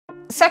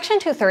Section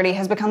 230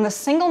 has become the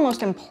single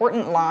most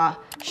important law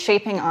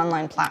shaping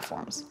online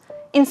platforms.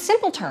 In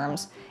simple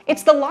terms,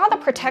 it's the law that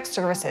protects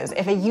services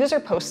if a user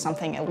posts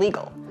something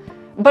illegal.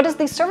 But as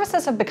these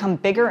services have become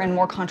bigger and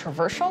more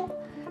controversial,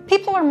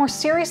 people are more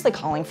seriously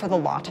calling for the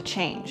law to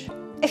change.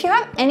 If you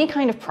have any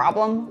kind of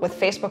problem with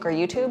Facebook or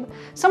YouTube,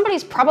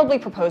 somebody's probably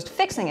proposed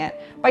fixing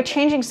it by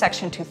changing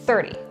Section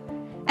 230.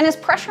 And as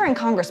pressure in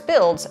Congress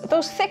builds,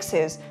 those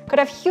fixes could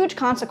have huge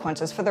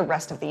consequences for the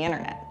rest of the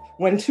internet.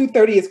 When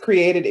 230 is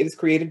created, it is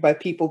created by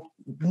people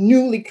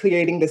newly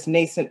creating this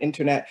nascent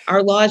internet.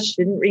 Our laws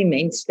shouldn't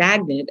remain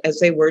stagnant as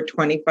they were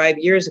 25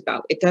 years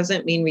ago. It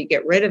doesn't mean we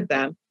get rid of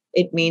them.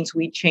 It means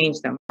we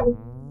change them.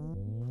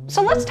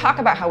 So let's talk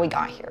about how we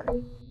got here.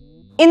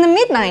 In the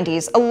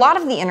mid-90s, a lot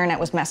of the internet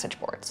was message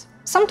boards.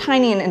 Some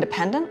tiny and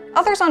independent,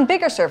 others on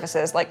bigger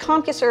services like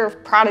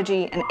CompuServe,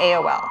 Prodigy, and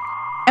AOL.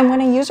 And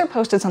when a user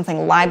posted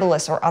something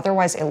libelous or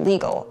otherwise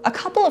illegal, a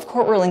couple of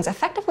court rulings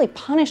effectively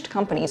punished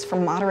companies for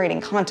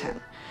moderating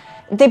content.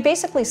 They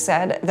basically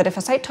said that if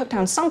a site took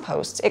down some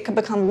posts, it could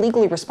become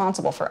legally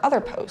responsible for other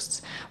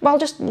posts, while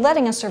just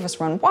letting a service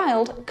run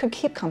wild could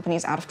keep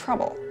companies out of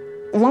trouble.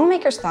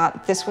 Lawmakers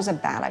thought this was a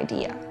bad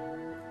idea.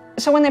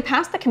 So when they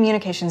passed the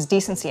Communications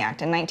Decency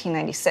Act in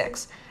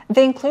 1996,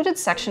 they included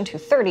Section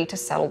 230 to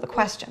settle the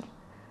question.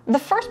 The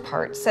first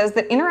part says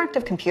that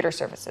interactive computer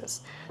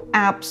services,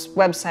 apps,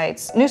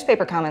 websites,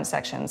 newspaper comment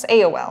sections,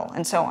 AOL,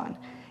 and so on,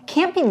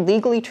 can't be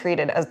legally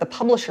treated as the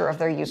publisher of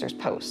their users'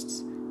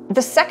 posts.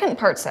 The second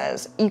part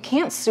says you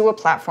can't sue a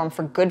platform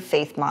for good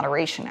faith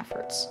moderation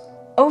efforts.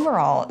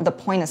 Overall, the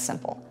point is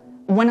simple.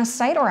 When a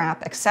site or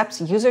app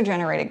accepts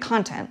user-generated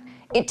content,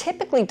 it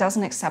typically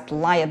doesn't accept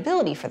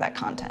liability for that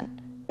content,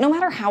 no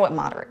matter how it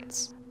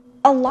moderates.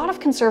 A lot of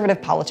conservative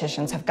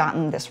politicians have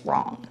gotten this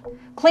wrong,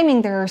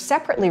 claiming there are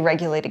separately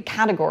regulated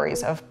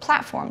categories of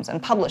platforms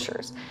and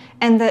publishers,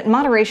 and that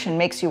moderation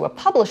makes you a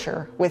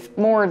publisher with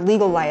more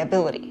legal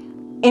liability.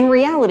 In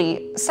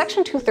reality,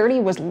 Section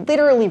 230 was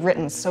literally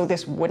written so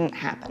this wouldn't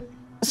happen.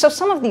 So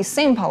some of these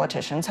same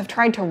politicians have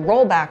tried to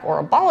roll back or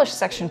abolish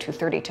Section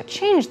 230 to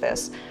change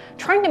this,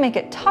 trying to make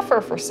it tougher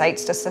for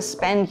sites to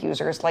suspend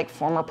users like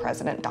former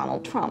President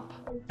Donald Trump.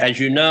 As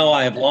you know,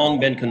 I have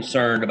long been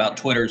concerned about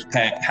Twitter's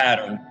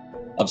pattern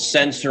of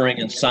censoring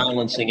and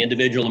silencing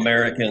individual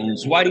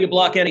Americans. Why do you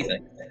block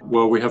anything?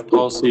 Well, we have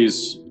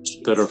policies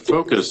that are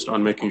focused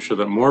on making sure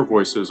that more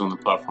voices on the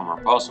platform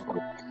are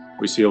possible.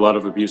 We see a lot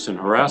of abuse and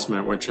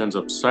harassment, which ends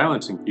up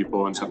silencing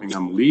people and having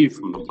them leave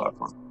from the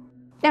platform.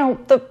 Now,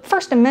 the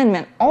First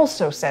Amendment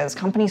also says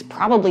companies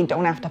probably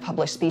don't have to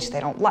publish speech they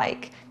don't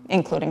like,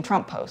 including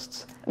Trump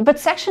posts. But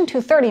Section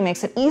 230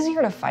 makes it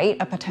easier to fight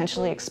a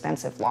potentially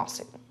expensive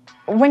lawsuit.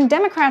 When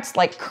Democrats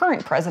like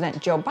current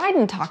President Joe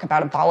Biden talk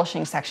about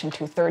abolishing Section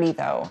 230,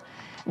 though,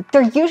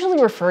 they're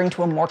usually referring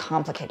to a more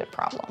complicated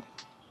problem.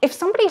 If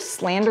somebody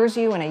slanders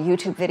you in a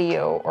YouTube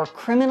video or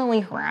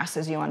criminally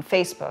harasses you on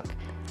Facebook,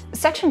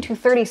 Section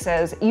 230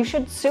 says you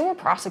should sue or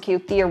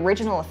prosecute the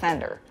original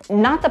offender,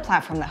 not the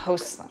platform that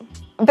hosts them.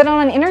 But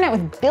on an internet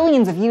with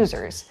billions of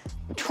users,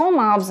 troll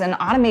mobs and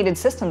automated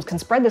systems can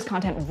spread this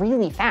content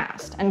really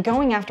fast, and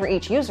going after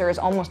each user is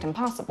almost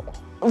impossible.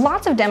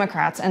 Lots of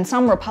Democrats and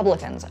some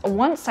Republicans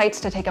want sites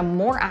to take a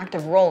more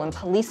active role in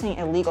policing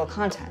illegal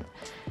content.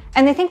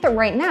 And they think that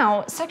right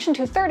now, Section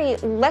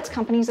 230 lets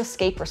companies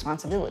escape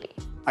responsibility.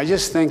 I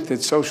just think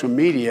that social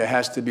media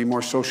has to be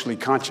more socially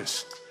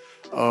conscious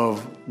of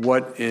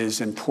what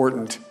is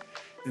important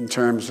in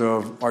terms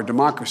of our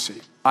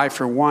democracy. I,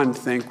 for one,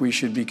 think we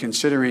should be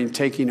considering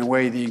taking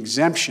away the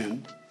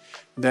exemption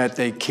that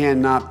they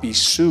cannot be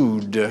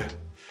sued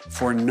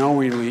for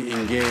knowingly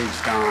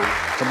engaged on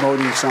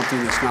promoting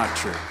something that's not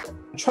true.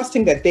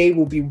 Trusting that they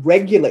will be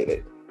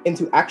regulated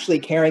into actually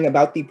caring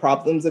about the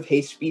problems of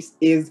hate speech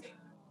is,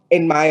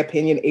 in my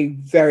opinion, a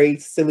very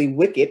silly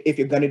wicket if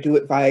you're going to do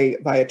it via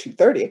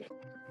 230.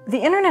 The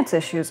internet's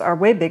issues are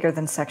way bigger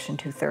than Section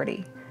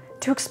 230.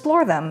 To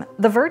explore them,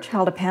 The Verge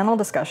held a panel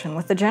discussion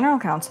with the general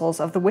counsels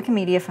of the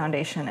Wikimedia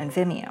Foundation and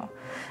Vimeo,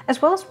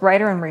 as well as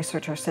writer and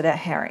researcher Sadet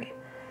Harry.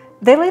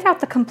 They laid out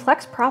the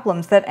complex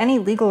problems that any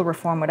legal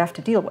reform would have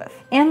to deal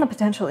with, and the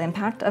potential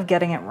impact of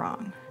getting it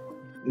wrong.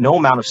 No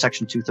amount of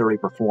Section 230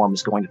 reform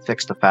is going to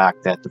fix the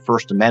fact that the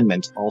First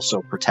Amendment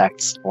also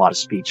protects a lot of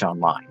speech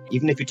online.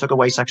 Even if you took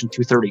away Section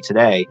 230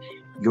 today,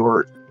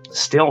 you're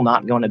still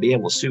not going to be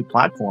able to sue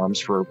platforms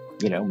for,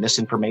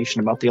 misinformation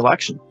about the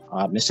election,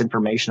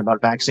 misinformation about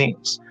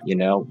vaccines,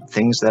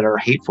 things that are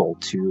hateful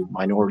to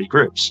minority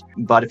groups.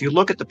 But if you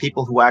look at the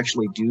people who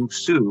actually do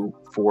sue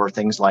for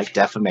things like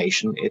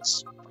defamation,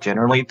 it's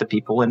generally the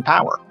people in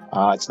power.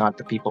 It's not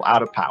the people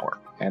out of power.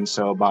 And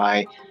so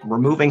by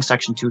removing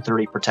Section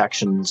 230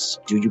 protections,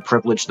 do you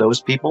privilege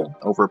those people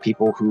over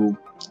people who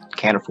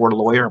can't afford a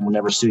lawyer and will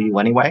never sue you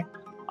anyway?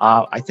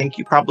 I think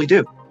you probably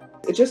do.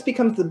 It just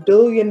becomes the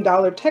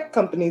billion-dollar tech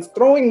companies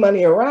throwing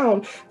money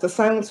around to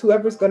silence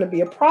whoever's going to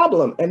be a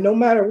problem. And no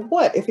matter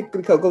what, if it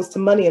goes to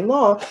money and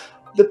law,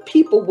 the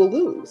people will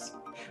lose.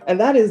 And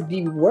that is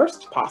the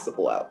worst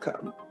possible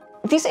outcome.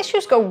 These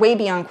issues go way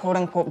beyond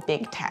quote-unquote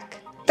big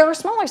tech. There are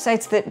smaller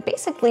sites that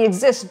basically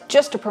exist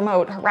just to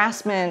promote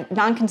harassment,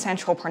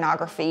 non-consensual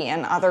pornography,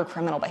 and other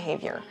criminal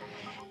behavior.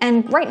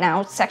 And right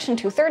now, Section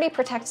 230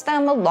 protects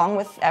them along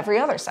with every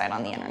other site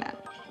on the internet.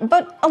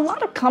 But a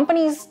lot of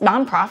companies,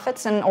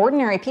 nonprofits, and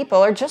ordinary people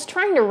are just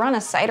trying to run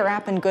a site or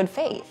app in good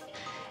faith.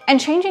 And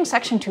changing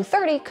Section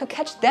 230 could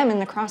catch them in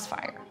the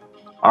crossfire.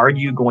 Are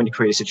you going to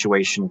create a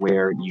situation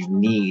where you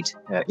need,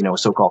 a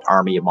so-called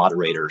army of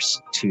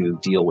moderators to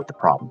deal with the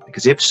problem?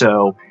 Because if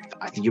so,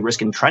 I think you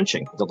risk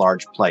entrenching the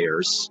large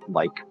players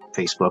like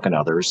Facebook and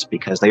others,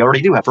 because they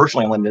already do have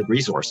virtually unlimited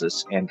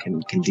resources and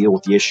can deal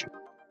with the issue.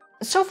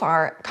 So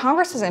far,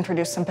 Congress has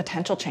introduced some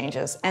potential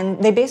changes,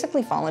 and they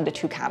basically fall into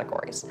two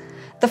categories.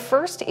 The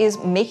first is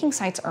making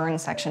sites earn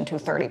Section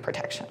 230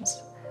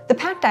 protections. The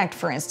PACT Act,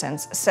 for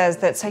instance, says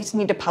that sites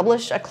need to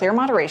publish a clear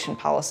moderation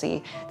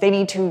policy, they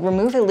need to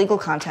remove illegal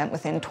content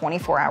within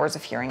 24 hours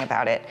of hearing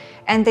about it,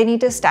 and they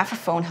need to staff a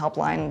phone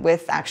helpline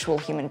with actual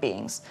human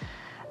beings.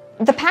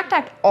 The PACT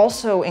Act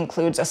also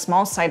includes a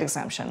small site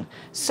exemption,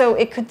 so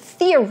it could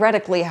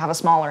theoretically have a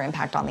smaller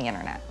impact on the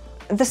internet.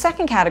 The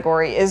second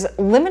category is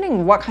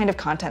limiting what kind of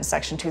content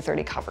Section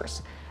 230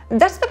 covers.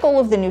 That's the goal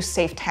of the new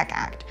Safe Tech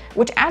Act,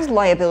 which adds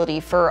liability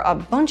for a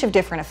bunch of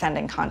different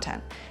offending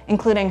content,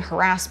 including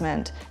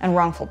harassment and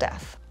wrongful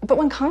death. But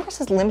when Congress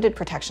has limited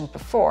protections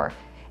before,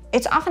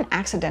 it's often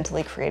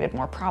accidentally created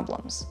more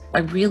problems. I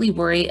really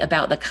worry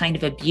about the kind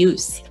of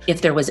abuse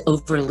if there was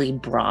overly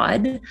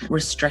broad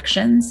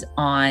restrictions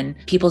on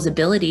people's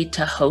ability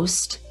to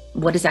host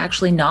what is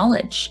actually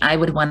knowledge. I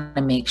would want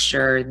to make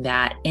sure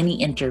that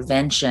any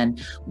intervention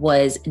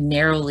was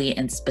narrowly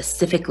and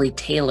specifically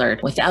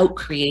tailored without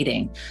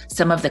creating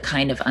some of the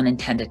kind of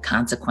unintended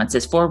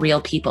consequences for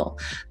real people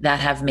that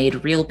have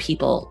made real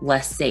people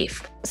less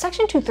safe.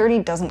 Section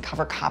 230 doesn't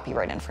cover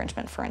copyright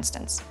infringement, for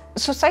instance.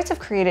 So sites have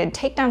created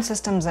takedown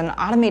systems and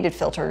automated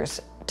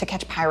filters to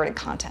catch pirated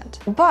content.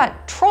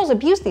 But trolls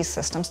abuse these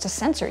systems to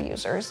censor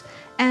users,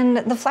 and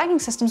the flagging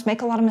systems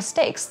make a lot of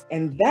mistakes.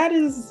 And that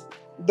is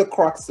the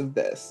crux of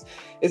this,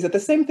 is that the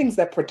same things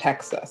that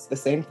protects us, the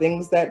same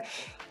things that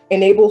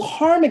enable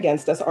harm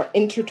against us are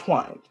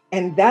intertwined.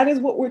 And that is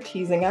what we're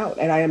teasing out.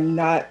 And I am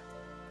not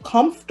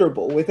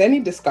comfortable with any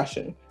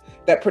discussion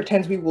that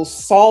pretends we will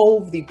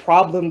solve the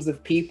problems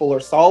of people or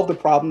solve the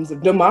problems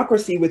of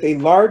democracy with a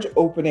large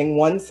opening,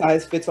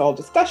 one-size-fits-all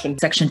discussion.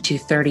 Section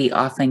 230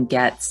 often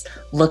gets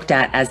looked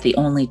at as the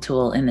only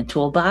tool in the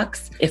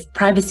toolbox. If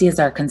privacy is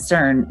our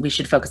concern, we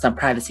should focus on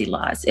privacy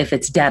laws. If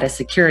it's data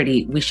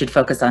security, we should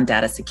focus on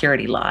data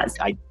security laws.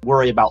 I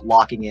worry about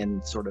locking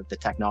in sort of the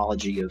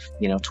technology of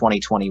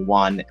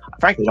 2021.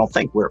 Frankly, I don't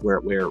think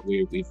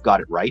we've got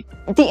it right.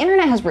 The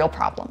internet has real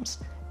problems.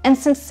 And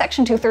since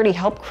Section 230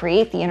 helped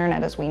create the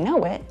internet as we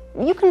know it,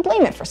 you can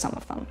blame it for some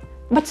of them.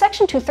 But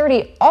Section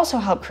 230 also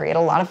helped create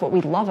a lot of what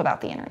we love about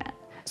the internet.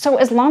 So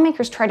as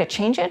lawmakers try to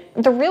change it,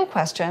 the real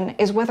question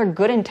is whether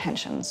good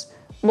intentions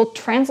will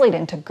translate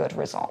into good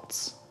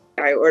results.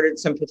 I ordered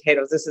some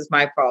potatoes. This is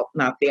my fault,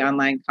 not the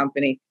online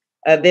company.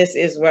 This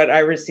is what I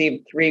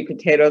received, 3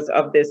 potatoes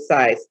of this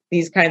size.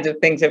 These kinds of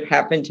things have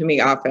happened to me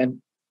often.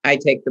 I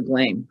take the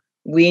blame.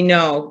 We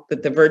know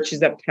that the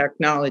virtues of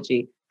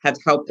technology have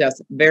helped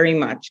us very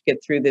much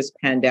get through this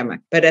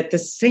pandemic. But at the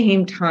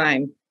same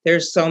time,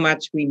 there's so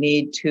much we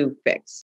need to fix.